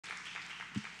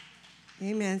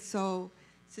Amen. So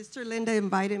Sister Linda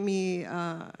invited me,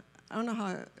 I don't know how,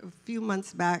 a few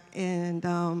months back, and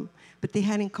but they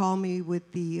hadn't called me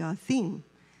with the theme.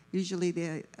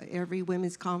 Usually every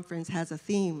women's conference has a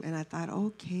theme, and I thought,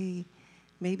 okay,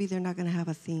 maybe they're not going to have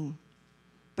a theme.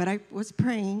 But I was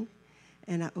praying,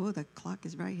 and oh, the clock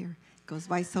is right here. It goes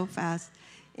by so fast.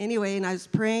 Anyway, and I was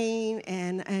praying,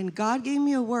 and God gave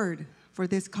me a word for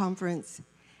this conference.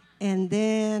 And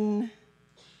then,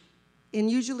 and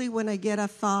usually when I get a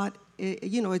thought,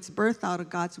 it's birthed out of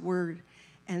God's word.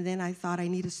 And then I thought, I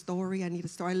need a story.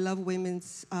 I love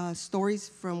women's stories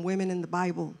from women in the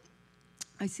Bible.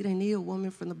 I said, I need a woman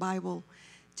from the Bible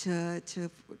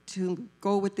to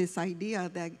go with this idea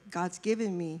that God's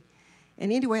given me.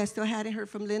 And anyway, I still hadn't heard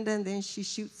from Linda, and then she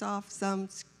shoots off some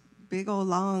big old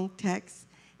long text,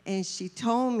 and she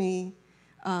told me,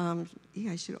 I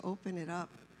should open it up,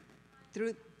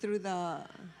 through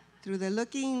the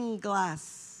looking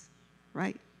glass,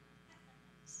 right?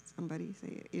 Somebody say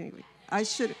it. Anyway, I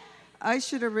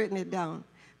should have written it down.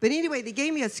 But anyway, they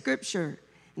gave me a scripture.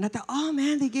 And I thought, oh,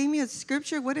 man, they gave me a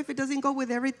scripture. What if it doesn't go with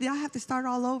everything? I have to start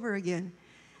all over again.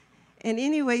 And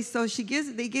anyway, so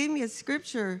they gave me a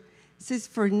scripture. It says,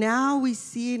 for now we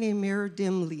see in a mirror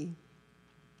dimly,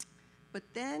 but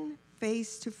then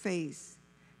face to face.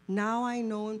 Now I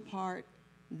know in part,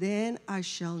 then I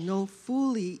shall know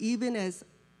fully, even as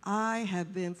I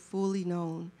have been fully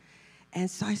known. And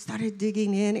so I started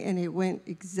digging in, and it went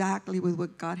exactly with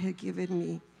what God had given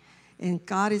me. And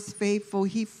God is faithful.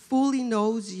 He fully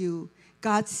knows you.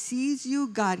 God sees you.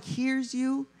 God hears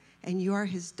you. And you are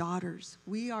his daughters.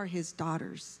 We are his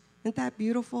daughters. Isn't that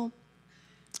beautiful?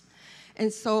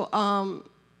 And so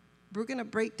we're going to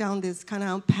break down this, kind of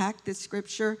unpack this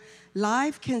scripture.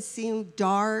 Life can seem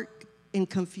dark and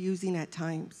confusing at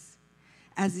times,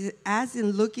 as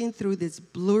in looking through this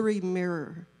blurry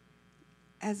mirror.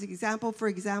 For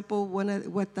example,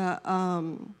 what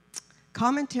the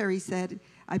commentary said,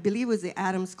 I believe it was the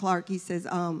Adams Clark. He says,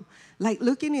 like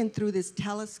looking in through this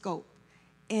telescope,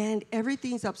 and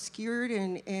everything's obscured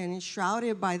and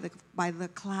shrouded by the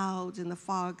clouds and the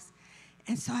fogs.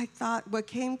 And so I thought, what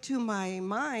came to my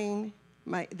mind,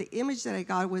 the image that I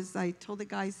got was, I told the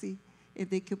guys, see if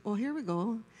they could. Oh, here we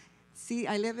go. See,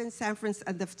 I live in the San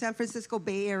Francisco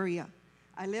Bay Area.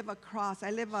 I live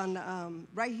on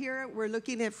right here. We're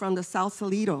looking at from the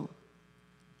Sausalito,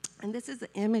 and this is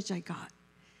the image I got.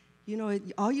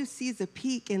 All you see is a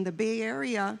peak in the Bay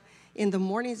Area. In the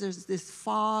mornings, there's this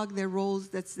fog that rolls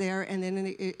that's there, and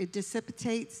then it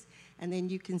dissipates, and then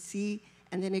you can see,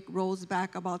 and then it rolls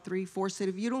back about 3/4. So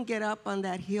if you don't get up on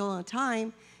that hill on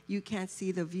time, you can't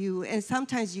see the view. And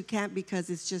sometimes you can't because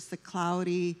it's just a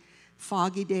cloudy,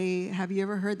 foggy day. Have you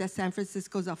ever heard that San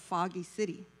Francisco's a foggy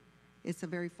city? It's a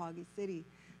very foggy city.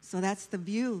 So that's the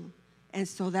view. And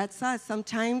so that's us.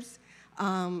 Sometimes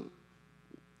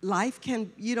life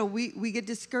can, we get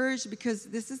discouraged because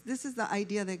this is the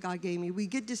idea that God gave me. We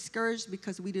get discouraged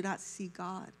because we do not see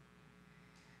God.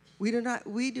 We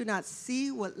do not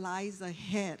see what lies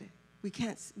ahead. We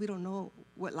don't know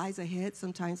what lies ahead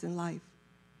sometimes in life.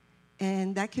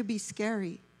 And that could be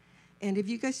scary. And if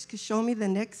you guys could show me the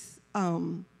next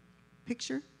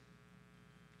picture.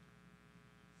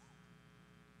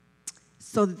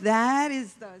 So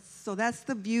that's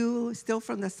the view still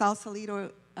from the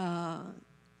Sausalito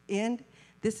end.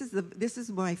 This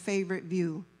is my favorite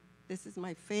view. This is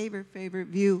my favorite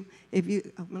view.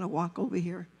 I'm gonna walk over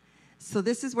here. So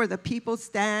this is where the people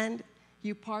stand.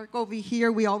 You park over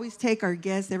here. We always take our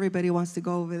guests. Everybody wants to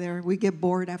go over there. We get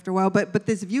bored after a while, but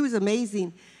this view is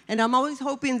amazing. And I'm always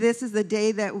hoping this is the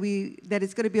day that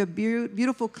it's going to be a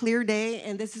beautiful, clear day,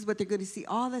 and this is what they're going to see: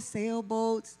 all the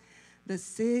sailboats, the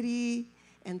city,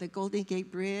 and the Golden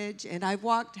Gate Bridge. And I've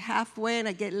walked halfway, and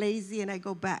I get lazy, and I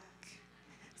go back.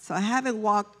 So I haven't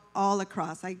walked all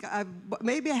across.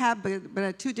 Maybe I have, but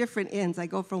at two different ends. I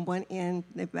go from one end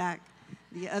and back.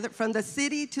 The other, from the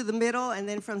city to the middle, and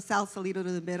then from Sausalito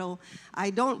to the middle. I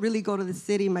don't really go to the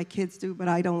city. My kids do, but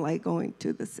I don't like going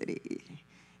to the city.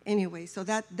 Anyway, so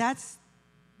that's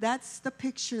the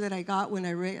picture that I got when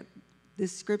I read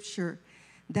this scripture,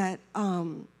 that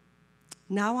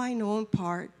now I know in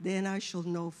part, then I shall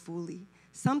know fully.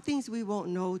 Some things we won't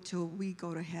know till we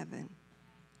go to heaven.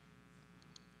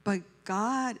 But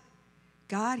God,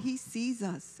 he sees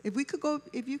us. If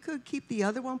you could keep the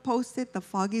other one posted, the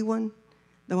foggy one,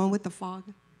 the one with the fog,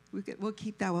 we'll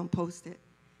keep that one posted.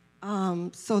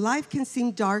 So life can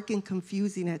seem dark and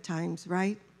confusing at times,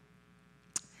 right?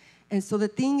 And so the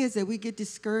thing is that we get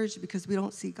discouraged because we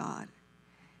don't see God,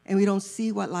 and we don't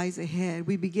see what lies ahead.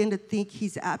 We begin to think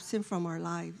he's absent from our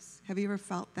lives. Have you ever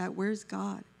felt that? Where's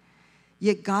God?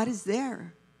 Yet God is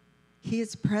there. He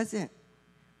is present,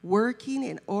 working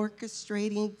and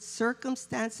orchestrating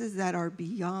circumstances that are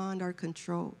beyond our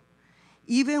control.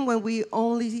 Even when we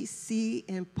only see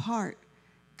in part,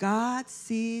 God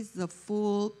sees the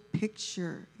full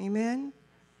picture. Amen?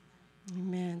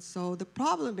 Amen. So the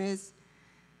problem is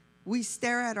we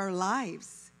stare at our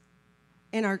lives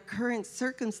and our current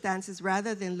circumstances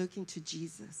rather than looking to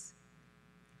Jesus.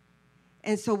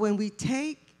 And so when we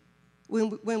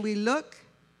look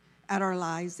at our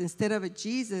lives instead of at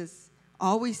Jesus,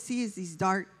 all we see is these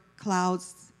dark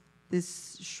clouds,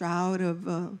 this shroud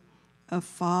of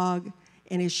fog,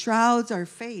 and it shrouds our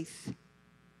faith.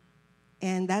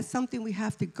 And that's something we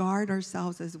have to guard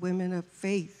ourselves as women of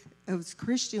faith, as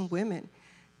Christian women.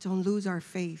 Don't lose our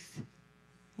faith.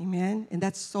 Amen? And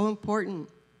that's so important.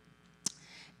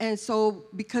 And so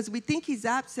because we think he's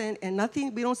absent and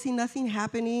we don't see nothing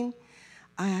happening,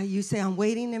 you say, I'm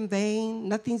waiting in vain.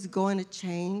 Nothing's going to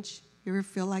change. You ever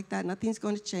feel like that? Nothing's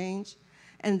going to change.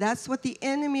 And that's what the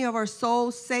enemy of our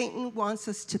soul, Satan, wants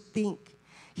us to think.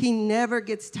 He never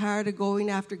gets tired of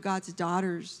going after God's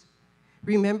daughters.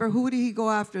 Remember, who did he go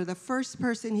after? The first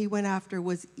person he went after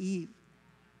was Eve,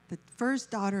 the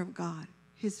first daughter of God,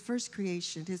 his first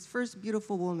creation, his first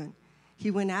beautiful woman.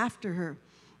 He went after her.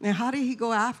 Now, how did he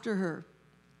go after her?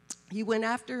 He went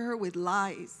after her with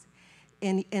lies.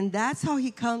 And that's how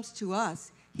he comes to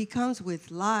us. He comes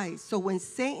with lies. So when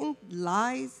Satan's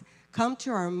lies come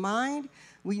to our mind,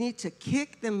 we need to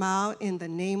kick them out in the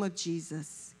name of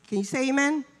Jesus. Can you say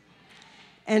amen?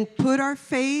 And put our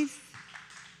faith,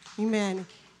 amen,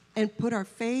 and put our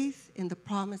faith in the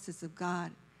promises of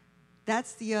God.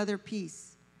 That's the other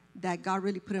piece that God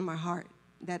really put in my heart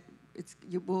that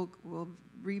we'll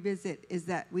revisit, is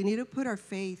that we need to put our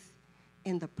faith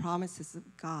in the promises of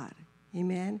God.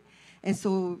 Amen? And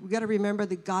so we got to remember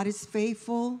that God is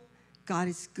faithful, God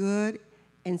is good,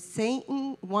 and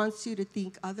Satan wants you to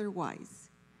think otherwise.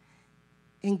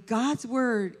 And God's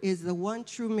word is the one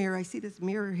true mirror. I see this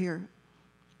mirror here.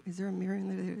 Is there a mirror in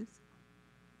there? There is.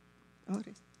 Oh, it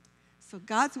is. So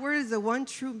God's word is the one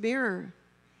true mirror.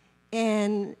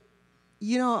 And,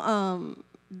 you know,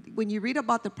 when you read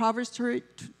about the Proverbs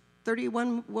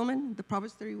 31 woman,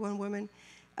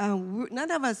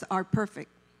 none of us are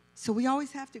perfect. So we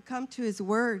always have to come to his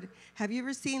word. Have you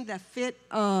ever seen that fit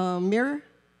mirror?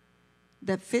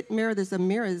 That fit mirror, there's a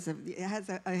mirror. It has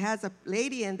a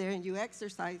lady in there, and you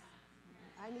exercise.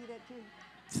 I need it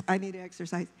too. I need to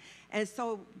exercise. And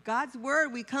so God's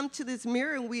word, we come to this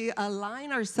mirror, and we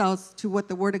align ourselves to what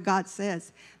the word of God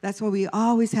says. That's why we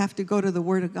always have to go to the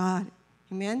word of God.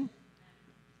 Amen?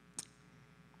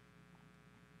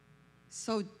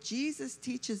 So Jesus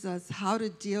teaches us how to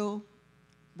deal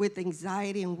with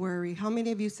anxiety and worry. How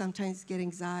many of you sometimes get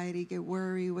anxiety, get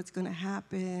worried, what's going to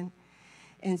happen?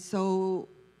 And so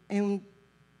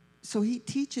he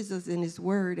teaches us in his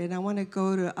word. And I want to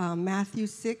go to Matthew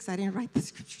 6. I didn't write the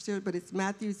scripture, but it's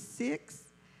Matthew 6,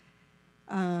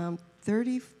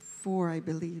 34, I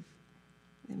believe.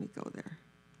 Let me go there.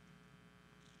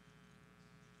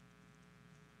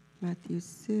 Matthew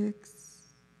 6,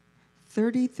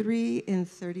 33 and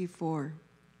 34.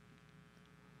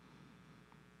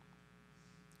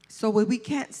 So when we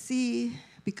can't see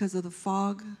because of the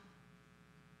fog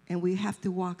and we have to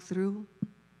walk through,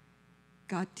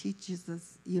 God teaches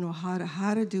us,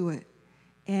 how to do it.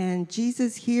 And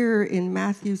Jesus here in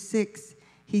Matthew 6,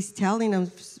 he's telling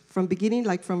us from beginning,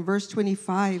 like from verse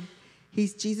 25,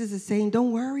 Jesus is saying,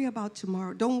 don't worry about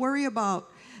tomorrow. Don't worry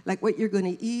about like what you're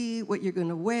going to eat, what you're going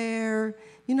to wear.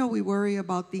 We worry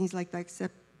about things like that,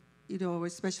 except,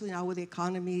 especially now with the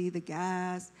economy, the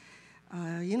gas.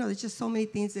 There's just so many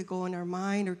things that go in our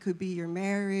mind, or it could be your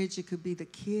marriage, it could be the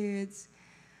kids,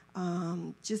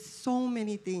 just so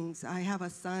many things. I have a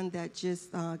son that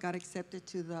just got accepted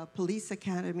to the police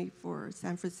academy for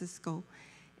San Francisco.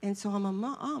 And so I'm a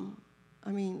mom.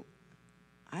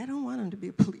 I don't want him to be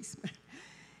a policeman.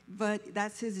 But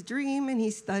that's his dream, and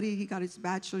he got his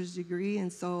bachelor's degree,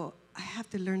 and so I have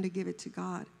to learn to give it to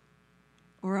God,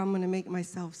 or I'm going to make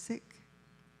myself sick.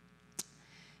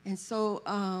 And so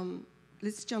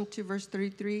let's jump to verse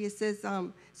 33. It says,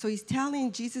 so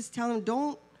Jesus telling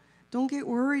him, don't get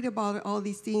worried about all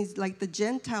these things like the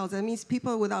Gentiles. That means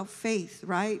people without faith,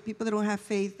 right? People that don't have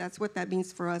faith, that's what that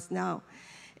means for us now.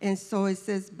 And so it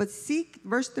says,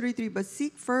 verse 33, but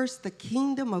seek first the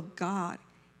kingdom of God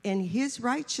and his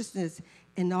righteousness,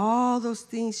 and all those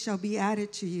things shall be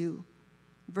added to you.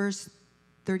 Verse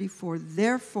 34,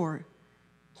 therefore,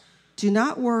 do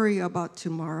not worry about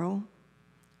tomorrow,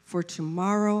 for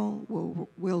tomorrow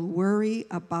will worry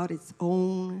about its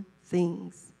own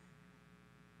things.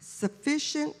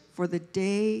 Sufficient for the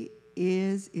day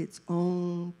is its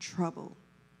own trouble.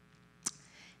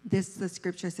 This is the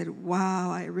scripture. I said, wow,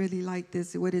 I really like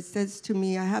this. What it says to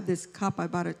me, I have this cup I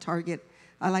bought at Target.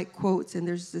 I like quotes, and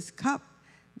there's this cup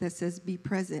that says, be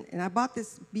present. And I bought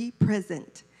this, be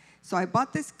present. So I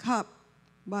bought this cup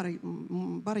about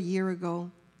a year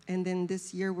ago, and then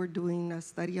this year we're doing a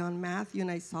study on Matthew, and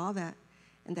I saw that,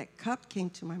 and that cup came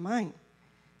to my mind,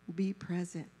 be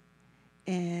present.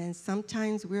 And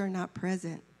sometimes we are not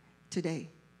present today.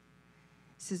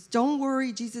 It says, don't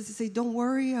worry. Jesus says, don't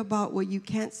worry about what you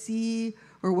can't see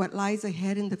or what lies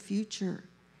ahead in the future.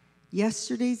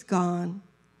 Yesterday's gone.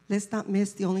 Let's not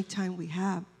miss the only time we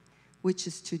have, which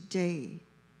is today,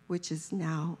 which is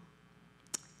now.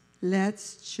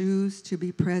 Let's choose to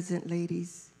be present,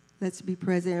 ladies. Let's be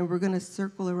present. And we're going to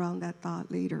circle around that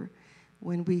thought later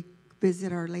when we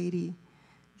visit Our Lady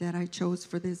that I chose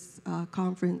for this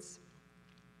conference.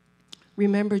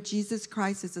 Remember, Jesus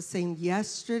Christ is the same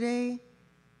yesterday,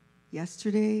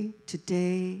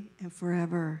 today, and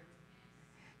forever.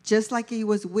 Just like he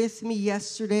was with me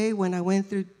yesterday when I went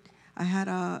through, I had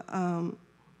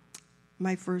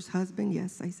my first husband,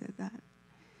 yes, I said that.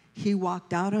 He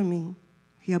walked out on me.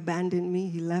 He abandoned me.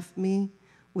 He left me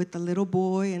with a little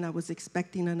boy, and I was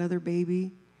expecting another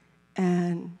baby,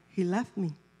 and he left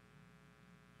me.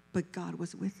 But God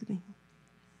was with me.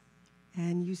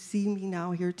 And you see me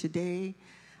now here today.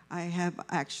 I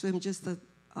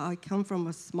come from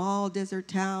a small desert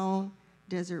town,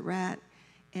 desert rat,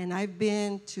 and I've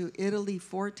been to Italy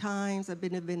 4 times. I've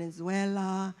been to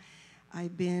Venezuela.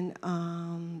 I've been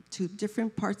to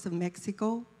different parts of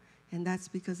Mexico, and that's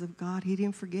because of God. He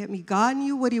didn't forget me. God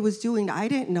knew what he was doing. I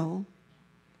didn't know.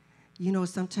 You know,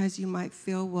 sometimes you might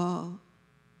feel, well,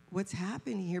 what's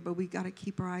happening here? But we got to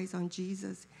keep our eyes on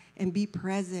Jesus and be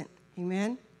present.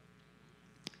 Amen?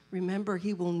 Remember,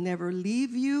 he will never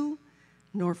leave you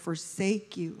nor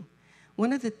forsake you.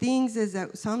 One of the things is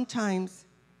that sometimes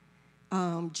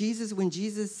when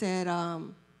Jesus said,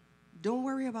 don't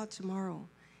worry about tomorrow.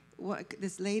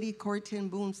 This lady, Corrie ten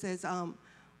Boom, says,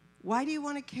 why do you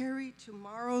want to carry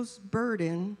tomorrow's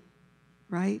burden,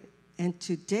 right, and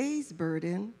today's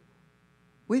burden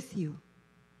with you?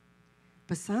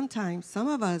 But sometimes some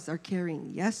of us are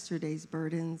carrying yesterday's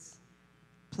burdens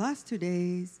plus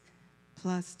today's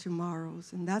plus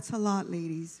tomorrow's, and that's a lot,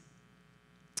 ladies.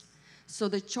 So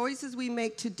the choices we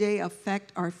make today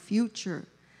affect our future.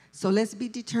 So let's be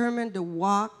determined to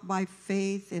walk by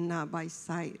faith and not by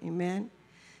sight. Amen?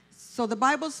 So the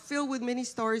Bible's filled with many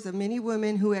stories of many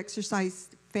women who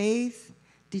exercised faith,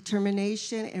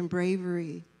 determination, and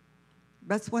bravery.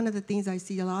 That's one of the things I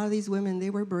see. A lot of these women, they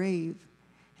were brave,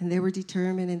 and they were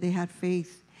determined, and they had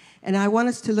faith. And I want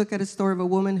us to look at a story of a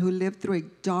woman who lived through a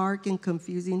dark and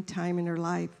confusing time in her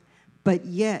life, but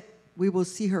yet we will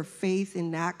see her faith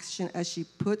in action as she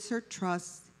puts her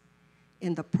trust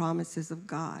in the promises of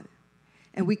God.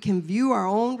 And we can view our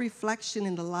own reflection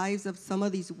in the lives of some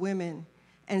of these women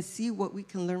and see what we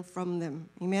can learn from them.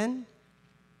 Amen?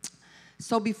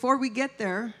 So before we get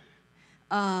there,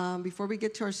 before we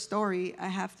get to our story,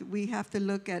 we have to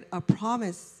look at a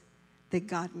promise that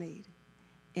God made.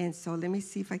 And so let me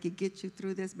see if I could get you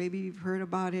through this. Maybe you've heard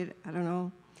about it. I don't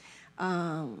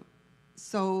know.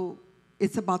 So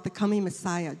it's about the coming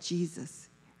Messiah, Jesus.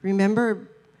 Remember,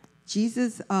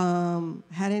 Jesus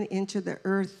hadn't entered the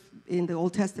earth in the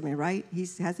Old Testament, right? He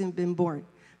hasn't been born.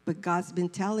 But God's been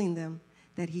telling them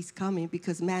that he's coming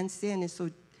because man sinned. And so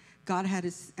God had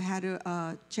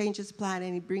to change his plan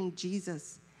and he bring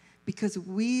Jesus. Because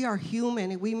we are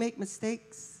human and we make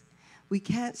mistakes. We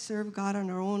can't serve God on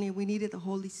our own, and we needed the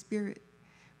Holy Spirit.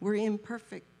 We're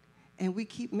imperfect, and we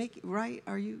keep making, right?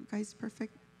 Are you guys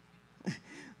perfect?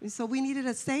 So we needed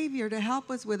a Savior to help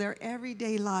us with our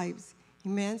everyday lives.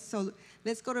 Amen? So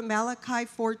let's go to Malachi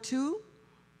 4:2.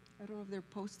 I don't know if they're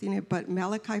posting it, but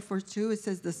Malachi 4:2, it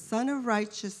says, the Son of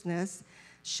Righteousness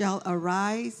shall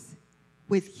arise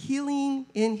with healing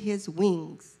in his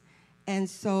wings. And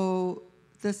so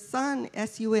the Son,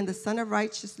 S-U-N, the Son of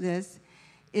Righteousness,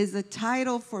 is a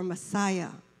title for Messiah,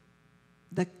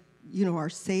 our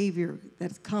Savior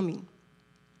that's coming.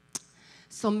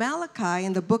 So Malachi,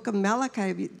 in the book of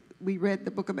Malachi, we read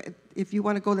the book of, if you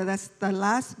want to go there, that's the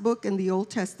last book in the Old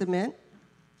Testament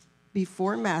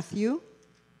before Matthew.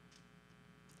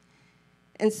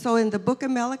 And so in the book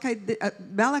of Malachi,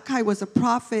 Malachi was a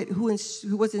prophet who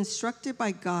was instructed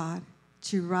by God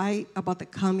to write about the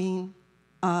coming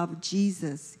of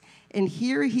Jesus. And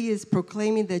here he is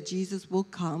proclaiming that Jesus will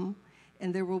come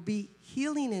and there will be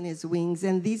healing in his wings.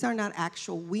 And these are not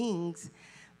actual wings,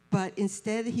 but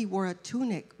instead he wore a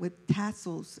tunic with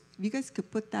tassels. If you guys could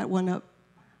put that one up.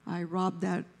 I robbed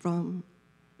that from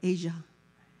Asia.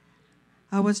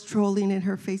 I was trolling in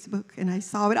her Facebook, and I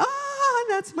saw it. Ah,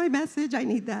 that's my message. I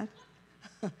need that.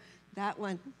 That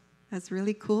one. That's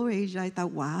really cool, Asia. I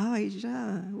thought, wow,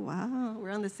 Asia, wow,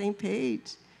 we're on the same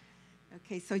page.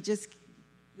 Okay, so this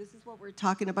is what we're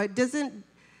talking about. Doesn't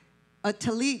a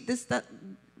talit, this that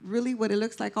really what it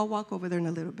looks like? I'll walk over there in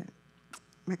a little bit.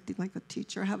 I'm acting like a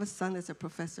teacher. I have a son that's a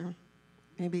professor.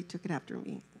 Maybe he took it after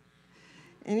me.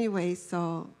 Anyway,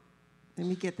 so let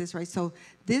me get this right. So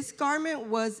this garment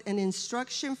was an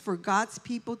instruction for God's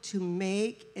people to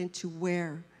make and to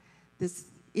wear.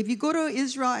 If you go to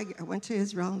Israel, I went to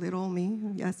Israel, little old me,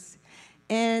 yes.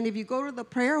 And if you go to the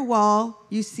prayer wall,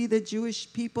 you see the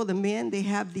Jewish people, the men, they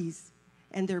have these,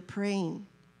 and they're praying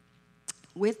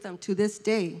with them to this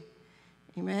day.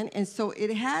 Amen. And so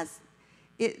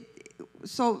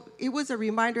so it was a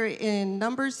reminder in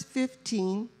Numbers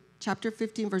 15, chapter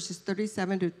 15, verses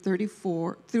 37 to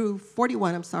 34, through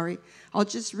 41, I'm sorry. I'll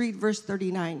just read verse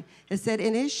 39. It said,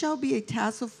 "And it shall be a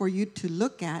tassel for you to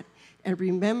look at and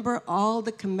remember all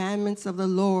the commandments of the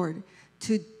Lord,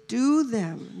 to do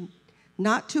them,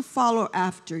 not to follow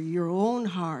after your own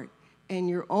heart and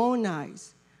your own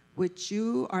eyes, which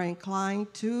you are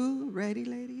inclined to," ready,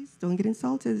 ladies? Don't get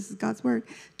insulted. This is God's word.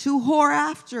 "To whore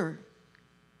after."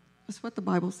 That's what the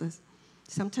Bible says.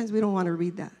 Sometimes we don't want to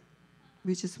read that.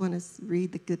 We just want to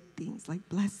read the good things, like,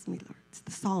 bless me, Lord. It's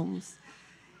the Psalms.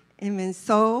 Amen.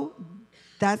 So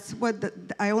that's what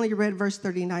I only read verse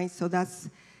 39, so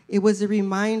it was a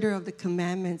reminder of the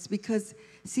commandments. Because,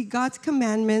 see, God's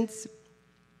commandments,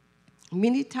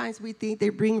 many times we think they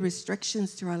bring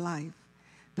restrictions to our life.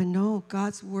 But no,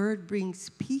 God's word brings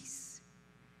peace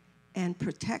and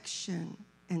protection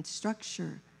and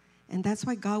structure. And that's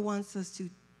why God wants us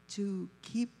to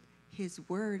keep his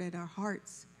word at our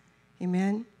hearts.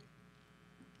 Amen.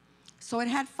 So it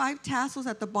had 5 tassels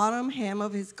at the bottom hem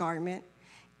of his garment.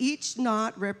 Each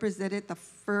knot represented the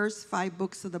first 5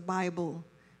 books of the Bible,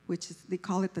 which is, they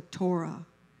call it the Torah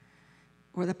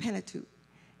or the Pentateuch.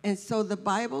 And so the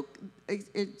Bible,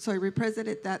 it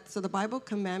represented that, so the Bible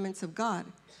commandments of God.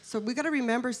 So we got to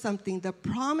remember something. The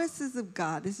promises of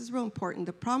God, this is real important.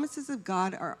 The promises of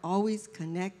God are always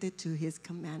connected to his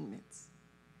commandments.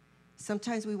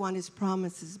 Sometimes we want his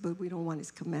promises, but we don't want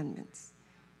his commandments,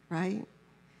 right?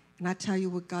 And I tell you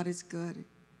what, God is good.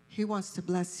 He wants to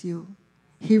bless you.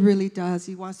 He really does.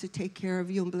 He wants to take care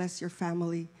of you and bless your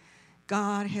family.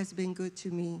 God has been good to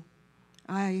me.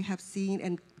 I have seen,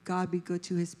 and God be good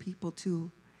to his people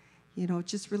too. You know,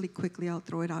 just really quickly, I'll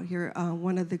throw it out here.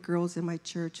 One of the girls in my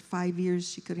church, 5 years,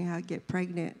 she couldn't get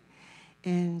pregnant.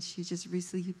 And she just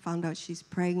recently found out she's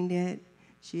pregnant.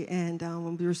 We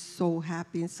were so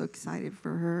happy and so excited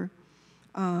for her.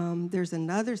 There's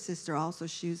another sister also.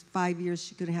 She was 5 years.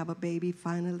 She couldn't have a baby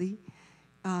finally.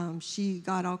 She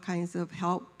got all kinds of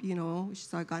help, you know. She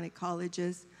saw a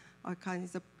gynecologist, all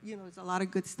kinds of, you know, there's a lot of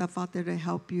good stuff out there to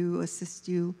help you, assist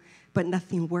you. But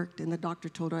nothing worked. And the doctor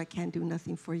told her, "I can't do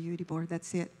nothing for you anymore.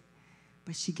 That's it."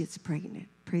 But she gets pregnant.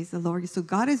 Praise the Lord. So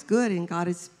God is good and God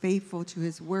is faithful to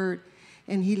his word.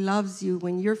 And he loves you.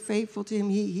 When you're faithful to him,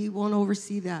 he won't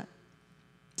oversee that.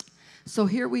 So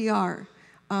here we are.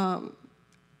 Let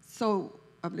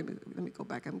me go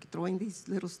back. I'm throwing these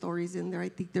little stories in there. I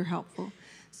think they're helpful.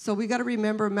 So we got to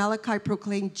remember Malachi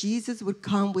proclaimed Jesus would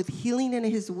come with healing in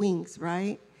his wings,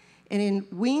 right? And in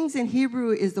wings in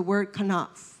Hebrew is the word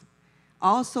kanaf.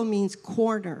 Also means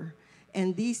corner.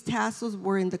 And these tassels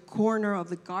were in the corner of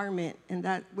the garment, and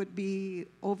that would be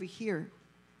over here.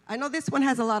 I know this one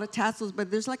has a lot of tassels,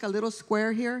 but there's like a little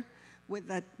square here with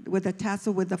a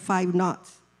tassel with the 5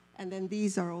 knots. And then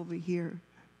these are over here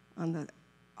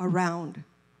around.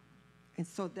 And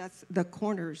so that's the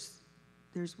corners.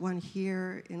 There's one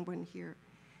here and one here.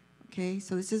 Okay,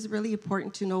 so this is really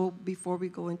important to know before we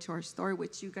go into our story,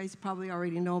 which you guys probably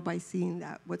already know by seeing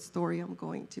what story I'm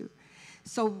going to.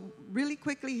 So really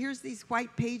quickly, here's these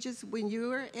white pages. When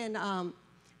you're in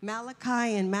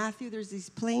Malachi and Matthew, there's these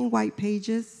plain white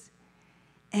pages.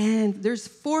 And there's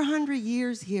 400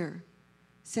 years here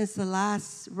since the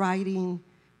last writing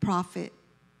prophet.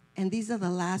 And these are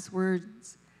the last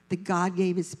words that God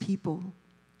gave his people.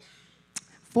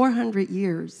 400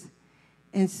 years.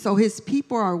 And so his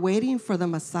people are waiting for the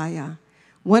Messiah.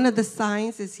 One of the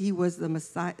signs is that he was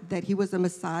the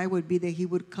Messiah would be that he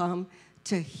would come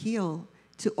to heal,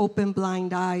 to open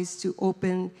blind eyes, to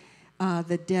open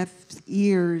the deaf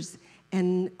ears.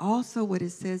 And also what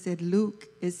it says at Luke,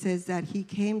 it says that he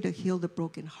came to heal the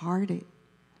brokenhearted.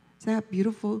 Is that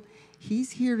beautiful?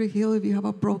 He's here to heal if you have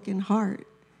a broken heart.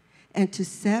 And to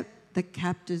set the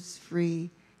captives free.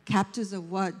 Captives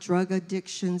of what? Drug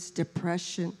addictions,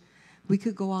 depression. We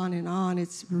could go on and on.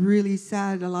 It's really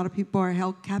sad. A lot of people are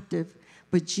held captive.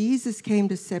 but Jesus came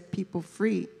to set people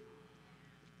free.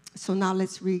 So now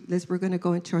we're going to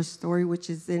go into our story, which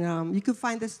is in, you can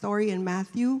find the story in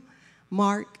Matthew,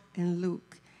 Mark, and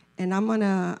Luke. And I want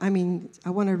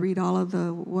to read all of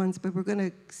the ones, but we're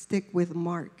going to stick with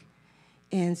Mark.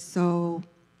 And so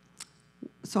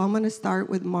I'm going to start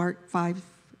with Mark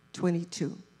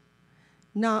 5:22.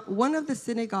 Now, one of the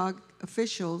synagogue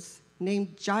officials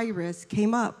named Jairus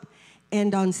came up,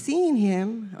 and on seeing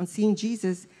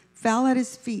Jesus, fell at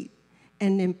his feet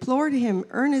and implored him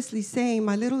earnestly, saying,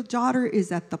 "My little daughter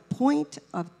is at the point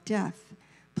of death.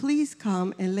 Please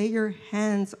come and lay your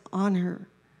hands on her,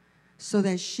 so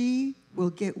that she will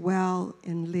get well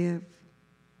and live."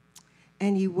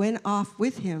 And he went off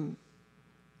with him.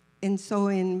 And so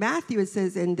in Matthew it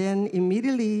says, and then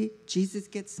immediately Jesus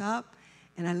gets up.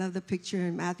 And I love the picture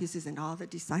in Matthew. It says, and all the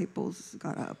disciples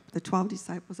got up, the 12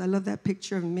 disciples. I love that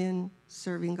picture of men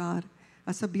serving God.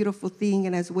 That's a beautiful thing.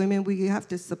 And as women, we have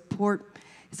to support.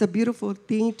 It's a beautiful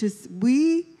thing.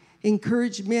 We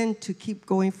encourage men to keep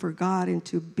going for God and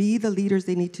to be the leaders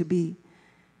they need to be,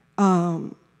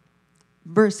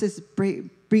 versus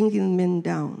bringing men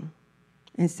down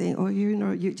and saying, oh,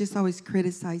 you're just always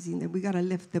criticizing them. We got to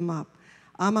lift them up.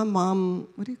 I'm a mom.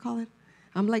 What do you call it?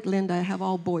 I'm like Linda. I have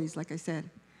all boys, like I said.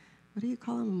 What do you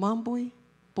call them? Mom, boy?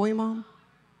 Boy, mom?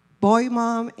 Boy,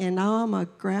 mom. And now I'm a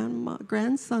grandma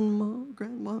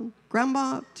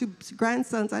to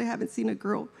grandsons. I haven't seen a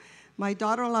girl. My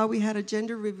daughter-in-law, we had a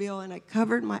gender reveal, and I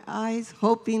covered my eyes,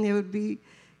 hoping it would be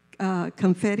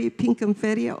confetti, pink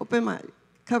confetti. I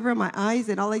cover my eyes,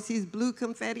 and all I see is blue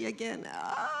confetti again.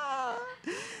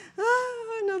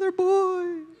 Another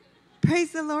boy.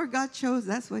 Praise the Lord, God chose.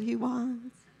 That's what he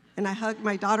wants. And I hugged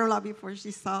my daughter-in-law before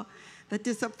she saw the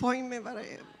disappointment.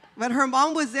 But her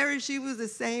mom was there, and she was the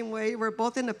same way. We're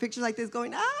both in a picture like this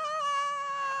going,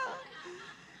 ah!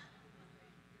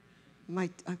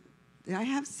 I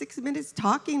have 6 minutes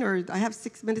talking, or I have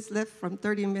 6 minutes left from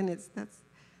 30 minutes. That's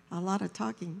a lot of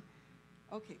talking.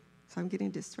 Okay, so I'm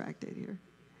getting distracted here.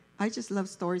 I just love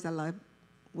stories. I love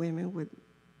women with,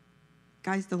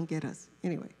 guys don't get us.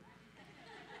 Anyway.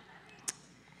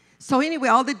 So anyway,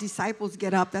 all the disciples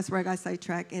get up. That's where I got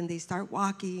sidetracked. And they start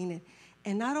walking.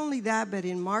 And not only that, but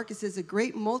in Mark, it says a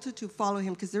great multitude followed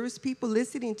him, because there was people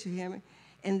listening to him.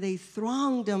 And they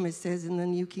thronged him, it says in the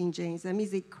New King James. That means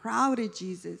they crowded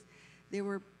Jesus. They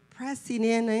were pressing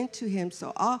into him.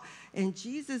 And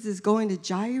Jesus is going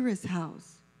to Jairus'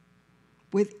 house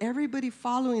with everybody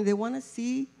following. They want to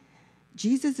see.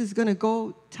 Jesus is going to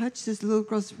go touch this little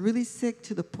girl's really sick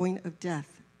to the point of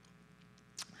death.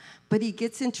 But he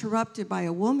gets interrupted by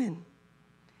a woman.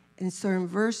 And so in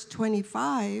verse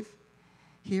 25,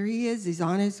 here he is. He's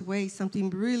on his way. Something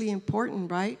really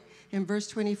important, right? In verse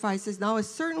 25, it says, now a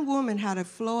certain woman had a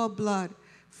flow of blood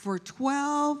for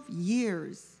 12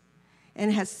 years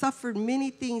and has suffered many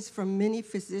things from many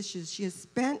physicians. She has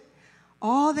spent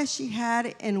all that she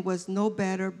had and was no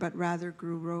better, but rather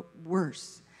grew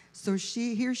worse. So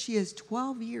here she is,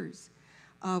 12 years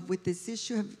with this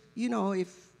issue of,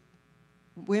 if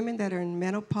women that are in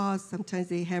menopause, sometimes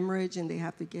they hemorrhage and they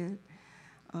have to go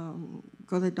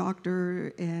to the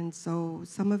doctor. And so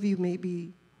some of you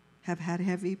maybe have had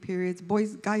heavy periods.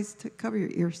 Boys, guys, cover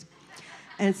your ears.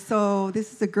 And so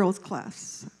this is a girls'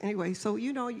 class. Anyway, so,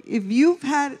 if you've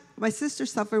had, my sister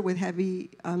suffered with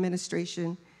heavy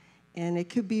menstruation, and it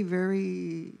could be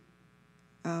very,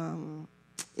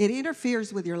 it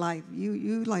interferes with your life.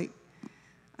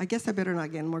 I guess I better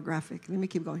not get more graphic. Let me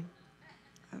keep going.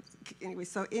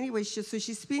 So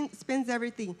she spends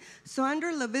everything. So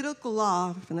under Levitical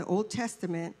law from the Old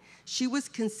Testament, she was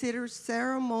considered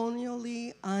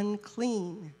ceremonially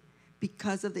unclean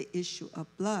because of the issue of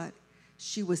blood.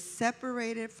 She was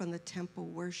separated from the temple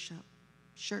worship,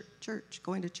 church,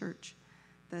 going to church.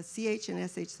 The CH and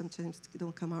SH sometimes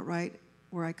don't come out right.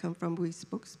 Where I come from, we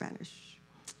spoke Spanish.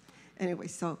 Anyway,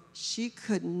 so she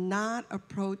could not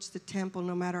approach the temple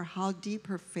no matter how deep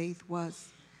her faith was.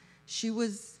 She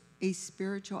was a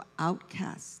spiritual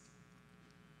outcast.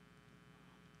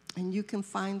 And you can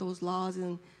find those laws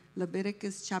in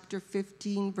Leviticus chapter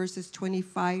 15, verses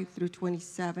 25 through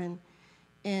 27.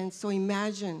 And so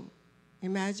imagine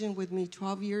with me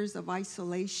 12 years of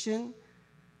isolation,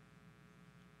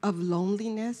 of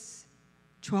loneliness,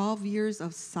 12 years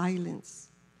of silence.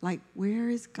 Like, where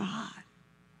is God?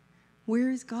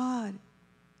 Where is God?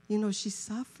 She's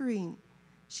suffering.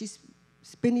 She's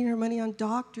spending her money on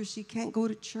doctors. She can't go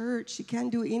to church. She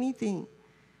can't do anything.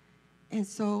 And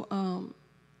so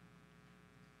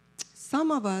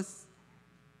some of us,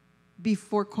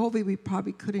 before COVID, we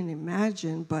probably couldn't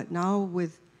imagine. But now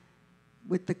with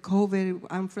with the COVID,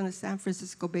 I'm from the San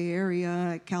Francisco Bay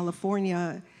Area,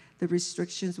 California, the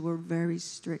restrictions were very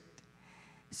strict.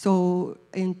 So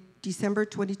in December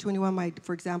 2021,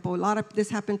 for example, this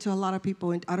happened to a lot of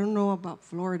people, and I don't know about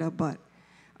Florida, but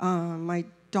my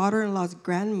daughter-in-law's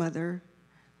grandmother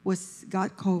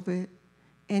got COVID,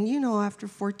 and after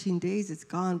 14 days it's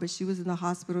gone, but she was in the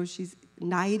hospital. She's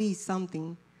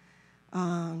 90-something,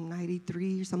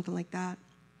 93 or something like that.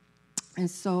 And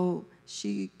so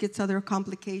she gets other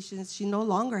complications. She no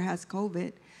longer has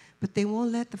COVID, but they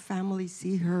won't let the family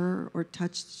see her or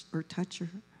touch her.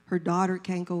 Her daughter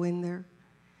can't go in there.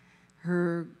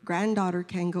 Her granddaughter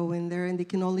can't go in there, and they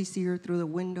can only see her through the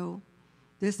window.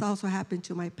 This also happened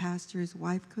to my pastor. His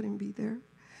wife couldn't be there.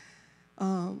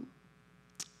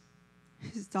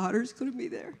 His daughters couldn't be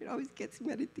there. It always gets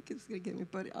me. I didn't think it was going to get me.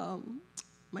 But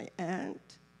my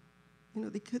aunt,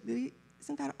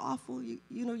 isn't that awful?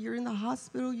 You're in the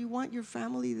hospital. You want your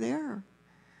family there.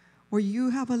 Or you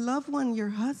have a loved one, your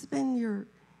husband, your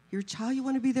child. You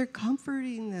want to be there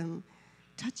comforting them,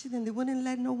 touching them. They wouldn't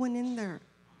let no one in there.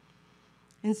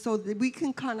 And so we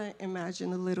can kind of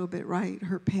imagine a little bit, right,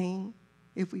 her pain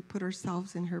if we put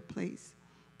ourselves in her place.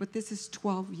 But this is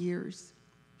 12 years.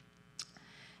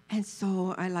 And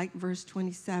so I like verse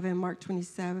 27, Mark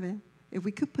 27. If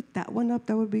we could put that one up,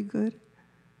 that would be good.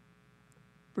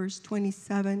 Verse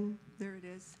 27, there it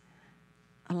is.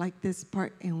 I like this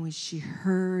part. And when she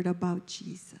heard about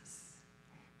Jesus,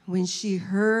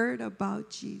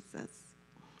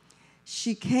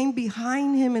 she came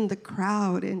behind him in the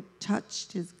crowd and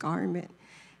touched his garment.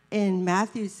 And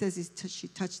Matthew says she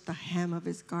touched the hem of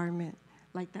his garment,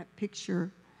 like that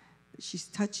picture. She's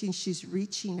touching, she's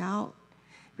reaching out.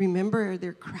 Remember,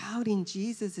 they're crowding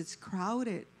Jesus. It's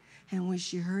crowded. And when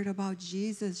she heard about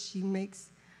Jesus, she makes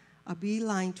a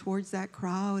beeline towards that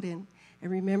crowd. And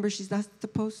remember, she's not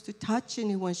supposed to touch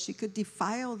anyone. She could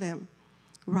defile them,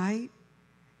 right?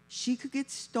 She could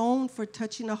get stoned for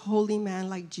touching a holy man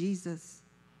like Jesus.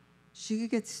 She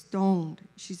could get stoned.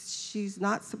 She's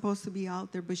not supposed to be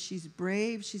out there, but she's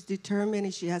brave, she's determined,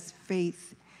 and she has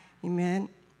faith. Amen?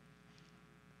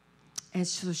 And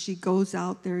so she goes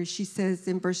out there. She says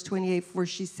in verse 28, for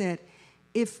she said,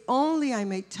 if only I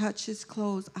may touch his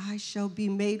clothes, I shall be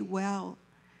made well.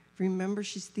 Remember,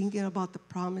 she's thinking about the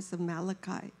promise of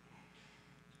Malachi.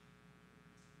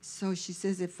 So she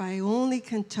says, if I only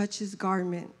can touch his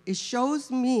garment, it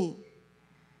shows me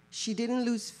she didn't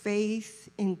lose faith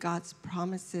in God's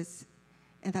promises.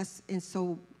 And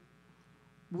so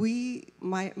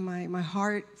my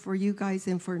heart for you guys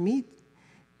and for me,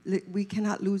 we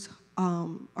cannot lose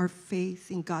our faith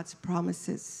in God's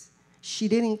promises. She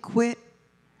didn't quit.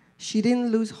 She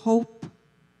didn't lose hope.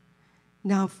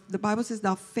 Now, the Bible says,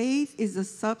 now faith is the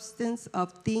substance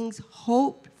of things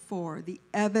hoped for, the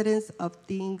evidence of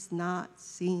things not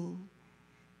seen.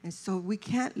 And so we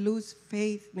can't lose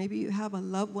faith. Maybe you have a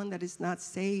loved one that is not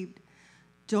saved.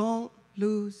 Don't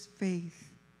lose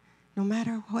faith, no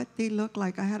matter what they look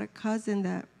like. I had a cousin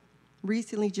that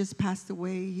recently just passed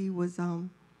away. He was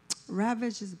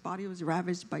ravaged. His body was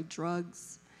ravaged by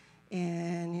drugs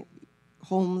and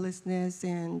homelessness,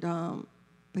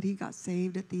 but he got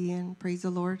saved at the end. Praise the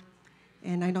Lord.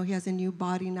 And I know he has a new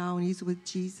body now, and he's with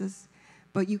Jesus.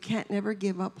 But you can't never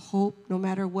give up hope, no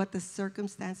matter what the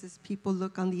circumstances people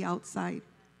look on the outside.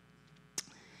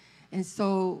 And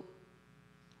so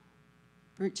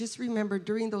just remember,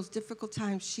 during those difficult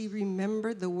times, she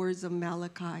remembered the words of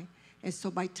Malachi. And so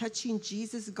by touching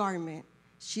Jesus' garment,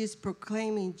 she is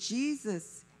proclaiming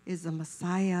Jesus is the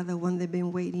Messiah, the one they've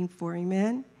been waiting for.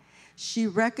 Amen? She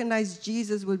recognized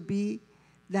Jesus would be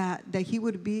that he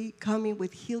would be coming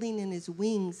with healing in his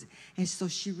wings. And so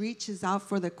she reaches out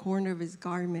for the corner of his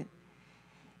garment.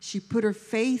 She put her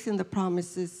faith in the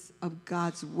promises of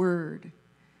God's word.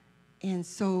 And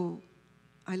so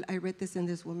I read this in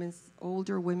this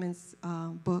older women's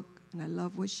book, and I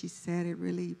love what she said. It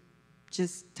really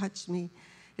just touched me.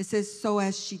 It says, so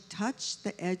as she touched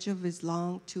the edge of his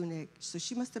long tunic, so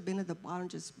she must have been at the bottom,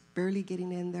 just barely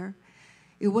getting in there.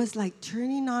 It was like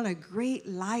turning on a great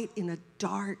light in a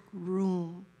dark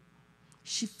room.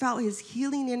 She felt his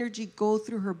healing energy go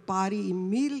through her body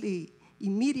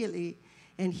immediately,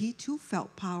 and he too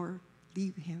felt power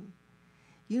leave him.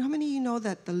 You know how many of you know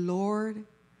that the Lord,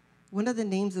 one of the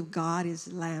names of God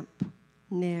is lamp,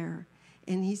 Ner.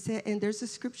 And he said, and there's a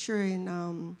scripture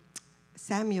in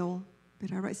Samuel,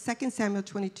 did I write? 2 Samuel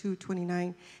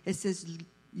 22:29. It says,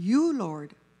 you,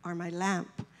 Lord, are my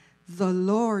lamp. The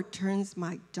Lord turns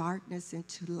my darkness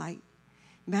into light.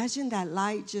 Imagine that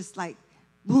light just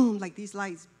boom, like these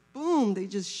lights, boom, they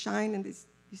just shine, and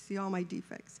you see all my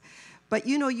defects. But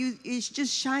it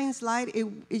just shines light.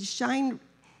 It shined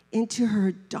into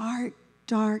her dark,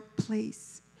 dark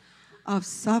place of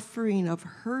suffering, of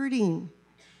hurting.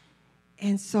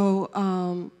 And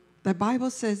so the Bible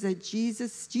says that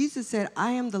Jesus said,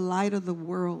 I am the light of the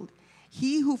world.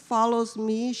 He who follows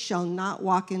me shall not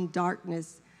walk in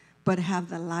darkness, but have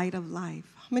the light of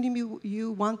life. How many of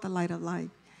you want the light of life?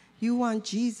 You want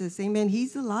Jesus, amen.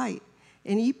 He's the light,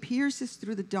 and he pierces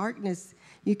through the darkness.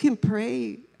 You can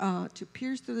pray to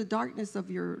pierce through the darkness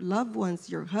of your loved ones,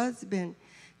 your husband,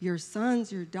 your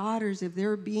sons, your daughters. If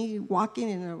they're walking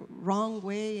in a wrong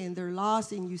way and they're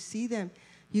lost and you see them,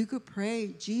 you could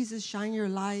pray, Jesus, shine your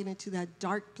light into that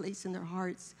dark place in their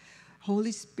hearts.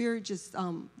 Holy Spirit, just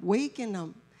waken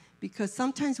them, because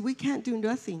sometimes we can't do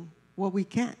nothing. Well, we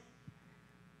can't,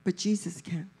 but Jesus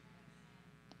can.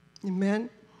 Amen.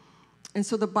 And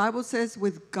so the Bible says,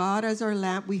 with God as our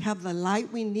lamp, we have the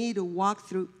light we need to walk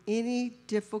through any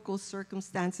difficult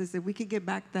circumstances. If we could get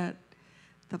back the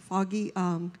foggy,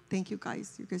 thank you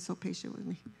guys. You guys are so patient with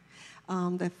me.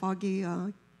 That foggy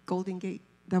Golden Gate,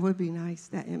 that would be nice,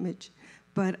 that image.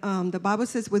 But the Bible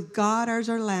says, with God as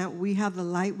our lamp, we have the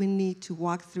light we need to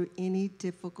walk through any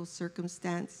difficult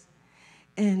circumstance.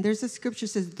 And there's a scripture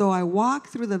that says, though I walk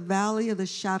through the valley of the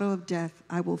shadow of death,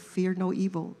 I will fear no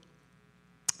evil.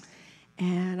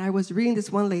 And I was reading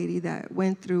this one lady that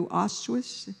went through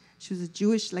Auschwitz. She was a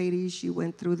Jewish lady. She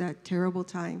went through that terrible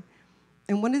time.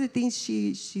 And one of the things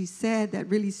she said that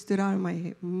really stood out in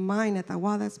my mind, I thought,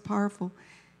 wow, that's powerful.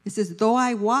 It says, though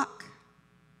I walk,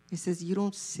 it says, you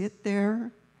don't sit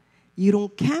there. You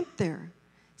don't camp there.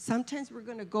 Sometimes we're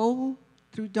going to go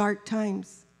through dark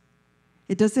times.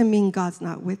 It doesn't mean God's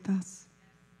not with us.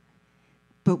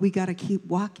 But we got to keep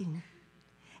walking.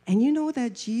 And you know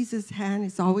that Jesus' hand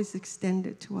is always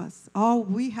extended to us. All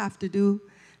we have to do,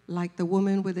 like the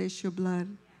woman with the issue of blood,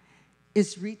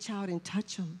 is reach out and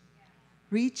touch him.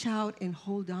 Reach out and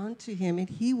hold on to him, and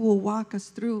he will walk us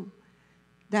through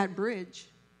that bridge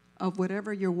of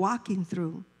whatever you're walking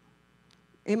through.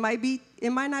 It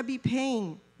might not be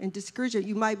pain and discouragement.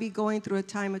 You might be going through a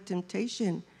time of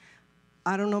temptation.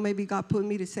 I don't know, maybe God put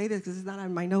me to say this because it's not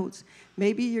on my notes.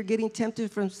 Maybe you're getting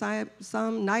tempted from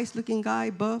some nice-looking guy,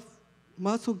 buff,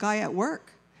 muscle guy at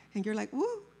work, and you're like, woo,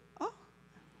 oh.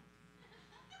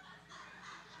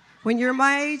 When you're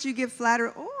my age, you get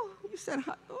flattered. Oh, you said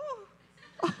hi.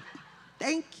 Oh,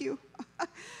 thank you.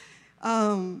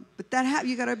 But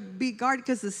you got to be guarded,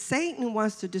 because Satan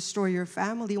wants to destroy your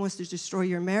family. He wants to destroy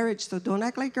your marriage. So don't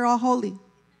act like you're all holy.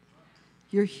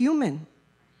 You're human.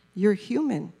 You're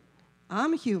human.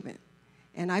 I'm human.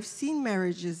 And I've seen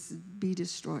marriages be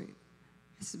destroyed.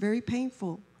 It's very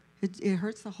painful. It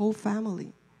hurts the whole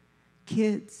family,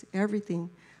 kids, everything.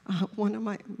 One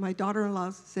of my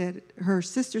daughter-in-law said, her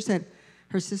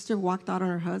sister walked out on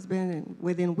her husband, and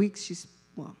within weeks,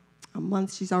 a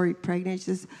month, she's already pregnant. She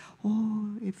says,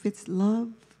 oh, if it's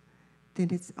love, then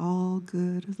it's all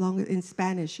good. As long as, in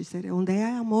Spanish, she said, donde hay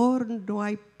amor, no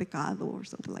hay pecado, or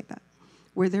something like that.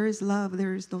 Where there is love,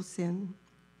 there is no sin.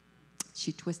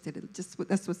 She twisted it.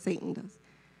 That's what Satan does.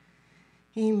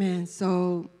 Amen.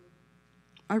 So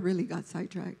I really got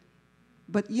sidetracked.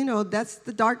 But, that's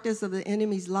the darkness of the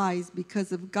enemy's lies,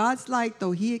 because of God's light,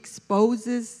 though, he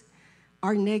exposes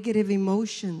our negative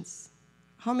emotions.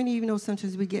 How many of you know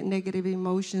sometimes we get negative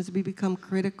emotions, we become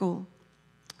critical?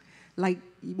 Like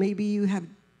maybe you have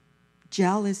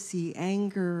jealousy,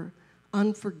 anger,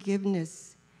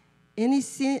 unforgiveness, any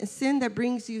sin that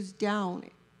brings you down.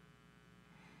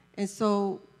 And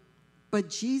so, but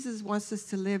Jesus wants us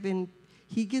to live in,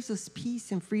 he gives us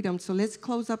peace and freedom. So let's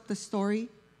close up the story.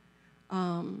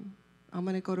 I'm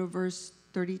going to go to verse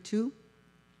 32.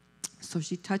 So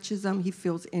she touches him. He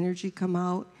feels energy come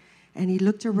out. And he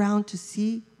looked around to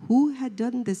see who had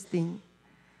done this thing.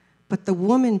 But the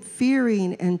woman,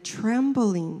 fearing and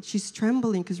trembling, she's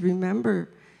trembling because remember,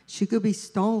 she could be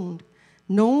stoned.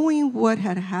 Knowing what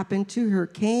had happened to her,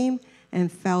 came and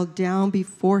fell down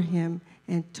before him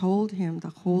and told him the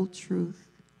whole truth.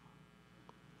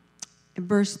 In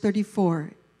verse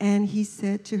 34, and he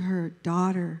said to her,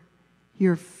 daughter,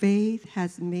 your faith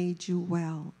has made you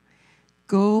well.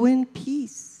 Go in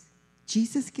peace.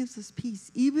 Jesus gives us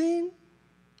peace, even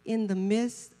in the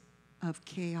midst of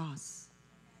chaos.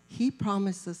 He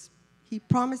promises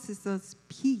us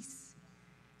peace.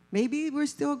 Maybe we're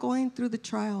still going through the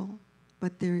trial,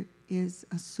 but there is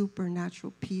a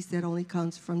supernatural peace that only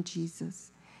comes from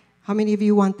Jesus. How many of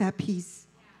you want that peace?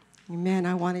 Amen.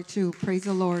 I want it too. Praise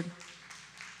the Lord.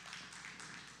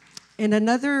 In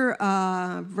another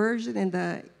version, in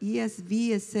the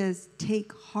ESV, it says,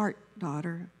 take heart,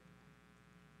 daughter.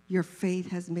 Your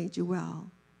faith has made you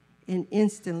well. And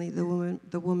instantly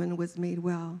the woman was made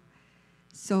well.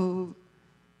 So,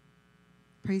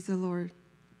 praise the Lord.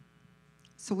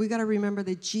 So we got to remember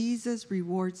that Jesus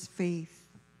rewards faith.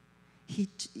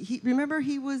 Remember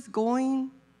he was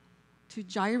going to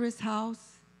Jairus'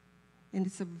 house, and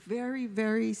it's a very,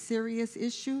 very serious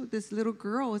issue. This little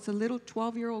girl, it's a little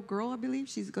 12-year-old girl, I believe.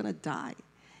 She's going to die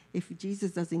if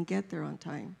Jesus doesn't get there on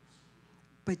time.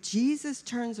 But Jesus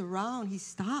turns around. He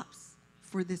stops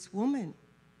for this woman.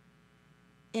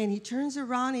 And he turns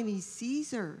around and he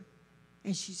sees her.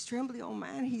 And she's trembling. Oh,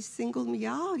 man, he singled me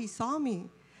out. He saw me.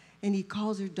 And he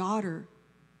calls her daughter.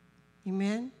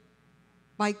 Amen?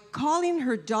 By calling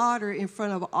her daughter in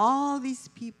front of all these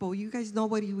people, you guys know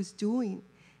what he was doing.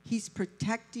 He's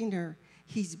protecting her.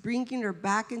 He's bringing her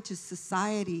back into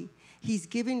society. He's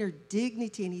giving her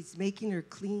dignity, and he's making her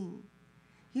clean.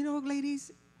 You know,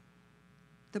 ladies,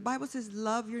 the Bible says,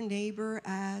 love your neighbor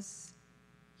as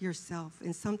yourself.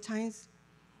 And sometimes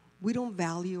we don't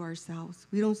value ourselves.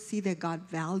 We don't see that God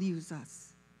values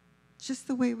us just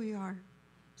the way we are.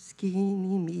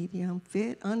 Skinny, medium,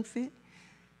 fit, unfit.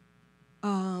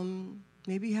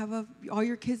 Maybe you have all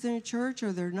your kids in church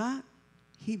or they're not.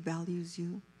 He values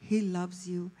you. He loves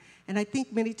you. And I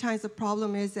think many times the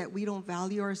problem is that we don't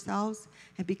value ourselves.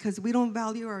 And because we don't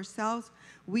value ourselves,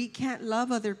 we can't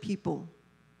love other people.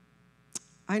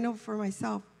 I know for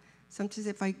myself, sometimes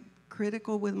if I'm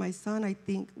critical with my son, I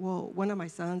think, well, one of my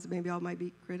sons, maybe I might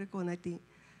be critical, and I think,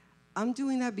 I'm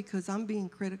doing that because I'm being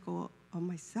critical of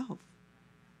myself.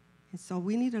 And so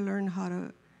we need to learn how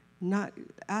to not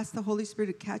ask the Holy Spirit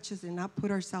to catch us and not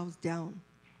put ourselves down.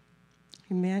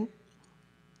 Amen?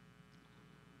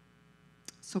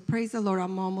 So praise the Lord.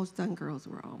 I'm almost done, girls.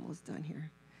 We're almost done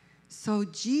here. So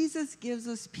Jesus gives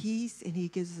us peace and he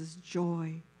gives us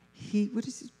joy. He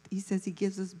says he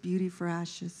gives us beauty for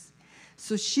ashes.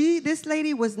 So this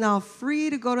lady was now free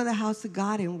to go to the house of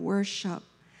God and worship.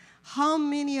 How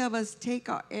many of us take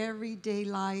our everyday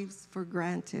lives for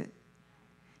granted?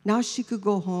 Now she could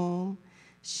go home.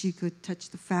 She could touch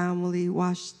the family,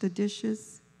 wash the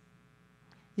dishes,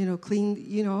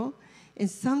 clean, And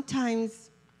sometimes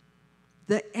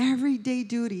the everyday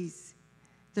duties,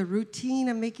 the routine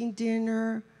of making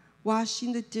dinner,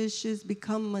 washing the dishes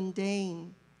become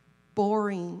mundane,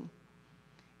 boring.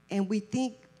 And we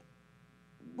think,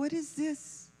 what is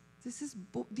this? This is,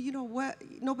 what?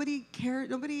 Nobody cares.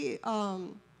 Nobody,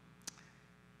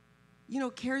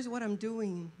 cares what I'm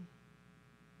doing.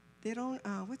 They don't,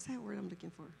 what's that word I'm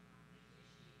looking for?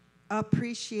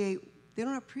 Appreciate. They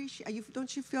don't appreciate.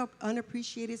 Don't you feel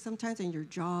unappreciated sometimes in your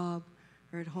job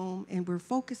or at home? And we're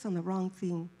focused on the wrong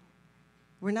thing.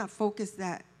 We're not focused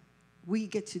that we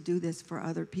get to do this for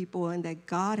other people and that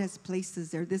God has placed us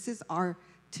there. This is our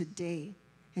today.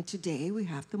 And today we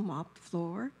have to mop the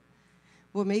floor.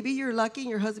 Well, maybe you're lucky and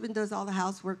your husband does all the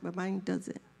housework, but mine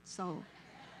doesn't.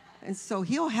 So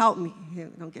he'll help me.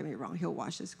 Don't get me wrong. He'll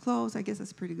wash his clothes. I guess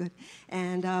that's pretty good.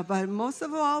 And but most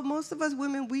of us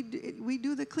women, we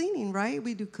do the cleaning, right?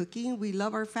 We do cooking. We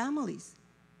love our families.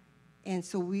 And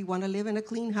so we want to live in a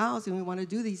clean house and we want to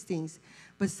do these things.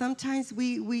 But sometimes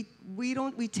we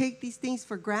take these things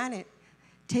for granted.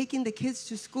 Taking the kids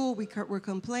to school, we're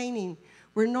complaining.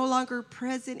 We're no longer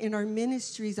present in our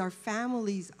ministries, our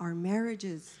families, our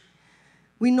marriages.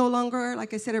 We no longer,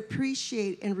 like I said,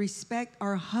 appreciate and respect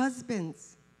our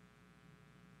husbands,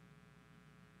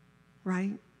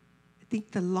 right? I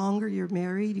think the longer you're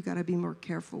married, you got to be more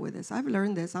careful with this. I've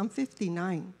learned this. I'm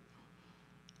 59,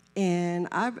 and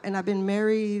I've been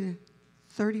married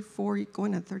 34,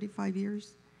 going on 35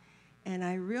 years, and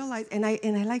I realized, and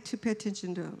I like to pay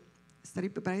attention to study,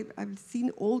 but I've seen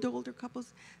older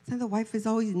couples. So the wife is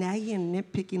always nagging and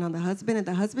nitpicking on the husband, and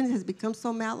the husband has become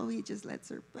so mellow, he just lets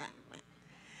her.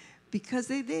 Because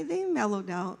they mellowed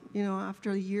out,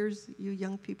 after years, you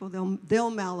young people,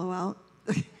 they'll mellow out.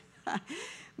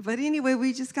 But anyway,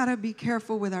 we just got to be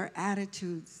careful with our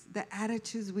attitudes, the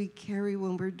attitudes we carry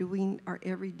when we're doing our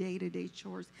everyday to-day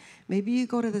chores. Maybe you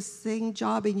go to the same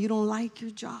job and you don't like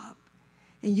your job,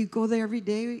 and you go there every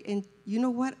day, and you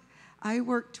know what? I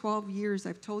worked 12 years.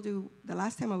 I've told you, the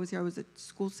last time I was here, I was a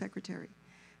school secretary.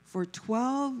 For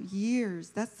 12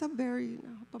 years, I hope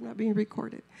I'm not being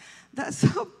recorded. That's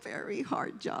a very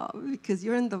hard job because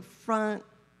you're in the front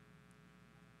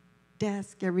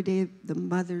desk every day. The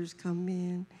mothers come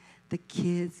in, the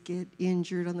kids get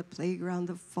injured on the playground,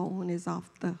 the phone is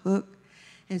off the hook.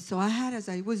 And so as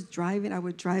I was driving, I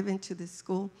would drive into the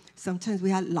school. Sometimes we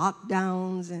had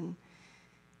lockdowns and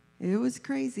it was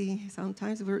crazy. Some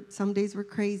days were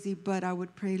crazy, but I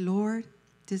would pray, Lord,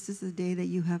 this is the day that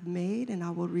you have made, and I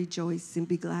will rejoice and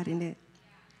be glad in it.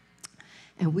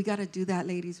 And we got to do that,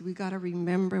 ladies. We got to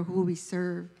remember who we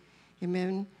serve.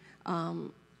 Amen.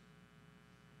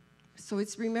 So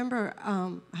it's remember,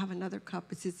 I have another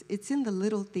cup. It's in the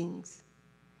little things.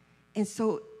 And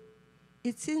so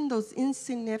it's in those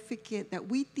insignificant, that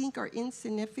we think are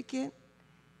insignificant,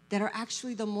 that are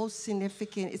actually the most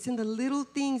significant. It's in the little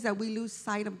things that we lose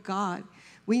sight of God.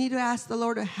 We need to ask the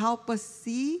Lord to help us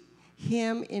see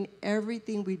Him in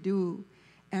everything we do.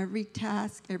 Every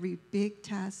task, every big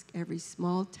task, every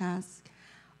small task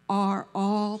are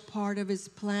all part of His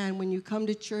plan. When you come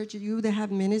to church, you that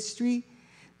have ministry,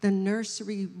 the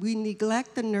nursery, we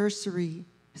neglect the nursery.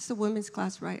 It's a women's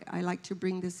class, right? I like to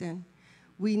bring this in.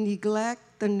 We neglect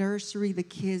the nursery, the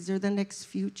kids. They're the next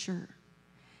future.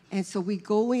 And so we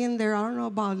go in there. I don't know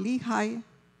about Lehigh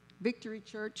Victory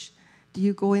Church. Do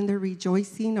you go in there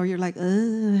rejoicing, or you're like, I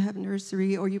have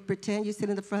nursery, or you pretend you sit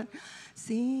in the front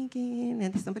singing,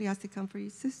 and somebody has to come for you,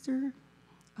 sister,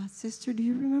 do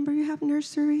you remember you have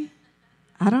nursery?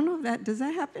 I don't know if that, does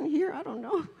that happen here? I don't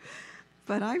know.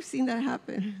 But I've seen that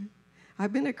happen.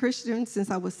 I've been a Christian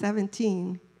since I was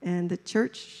 17, and the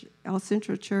church, El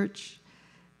Centro Church,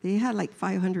 they had like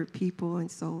 500 people,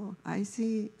 and so I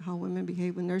see how women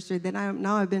behave with nursery. Then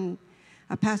I've been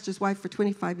a pastor's wife for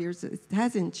 25 years. It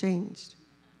hasn't changed.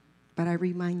 But I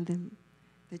remind them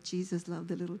that Jesus loved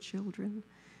the little children,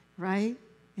 right?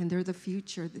 And they're the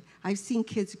future. I've seen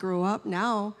kids grow up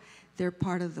now. They're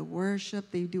part of the worship.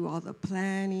 They do all the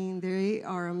planning. They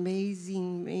are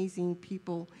amazing, amazing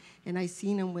people. And I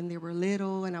seen them when they were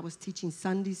little, and I was teaching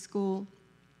Sunday school.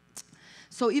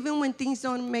 So even when things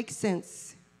don't make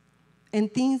sense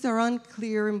and things are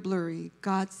unclear and blurry,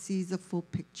 God sees the full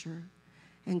picture.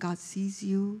 And God sees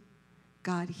you,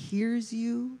 God hears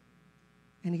you,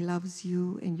 and He loves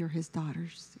you, and you're His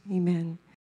daughters. Amen.